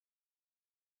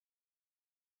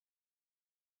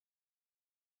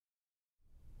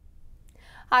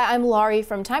Hi, I'm Laurie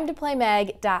from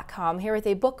TimeToPlayMag.com here with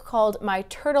a book called My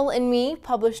Turtle and Me,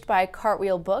 published by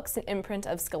Cartwheel Books, an imprint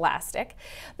of Scholastic.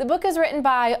 The book is written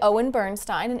by Owen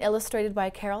Bernstein and illustrated by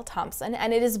Carol Thompson,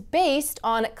 and it is based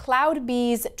on Cloud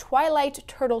Bee's Twilight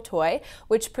turtle toy,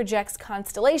 which projects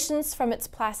constellations from its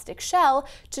plastic shell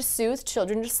to soothe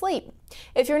children to sleep.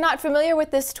 If you're not familiar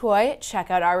with this toy, check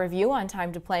out our review on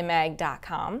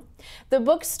TimeToPlayMag.com. The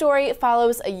book story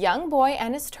follows a young boy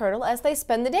and his turtle as they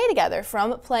spend the day together,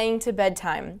 from playing to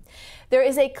bedtime. There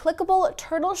is a clickable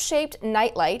turtle-shaped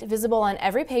nightlight visible on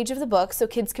every page of the book, so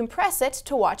kids can press it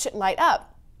to watch it light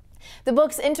up. The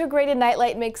book's integrated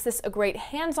nightlight makes this a great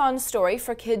hands-on story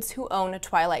for kids who own a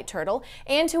Twilight turtle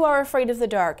and who are afraid of the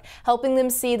dark, helping them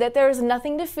see that there is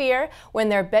nothing to fear when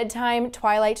their bedtime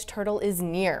Twilight turtle is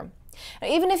near. Now,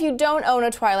 even if you don't own a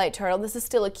Twilight turtle, this is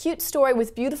still a cute story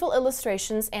with beautiful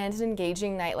illustrations and an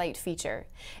engaging nightlight feature.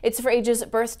 It's for ages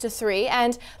birth to 3,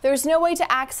 and there's no way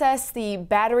to access the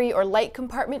battery or light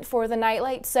compartment for the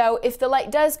nightlight, so if the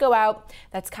light does go out,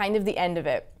 that's kind of the end of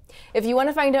it. If you want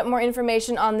to find out more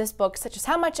information on this book, such as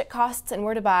how much it costs and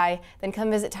where to buy, then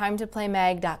come visit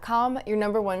TimeToPlayMag.com, your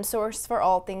 #1 source for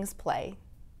all things play.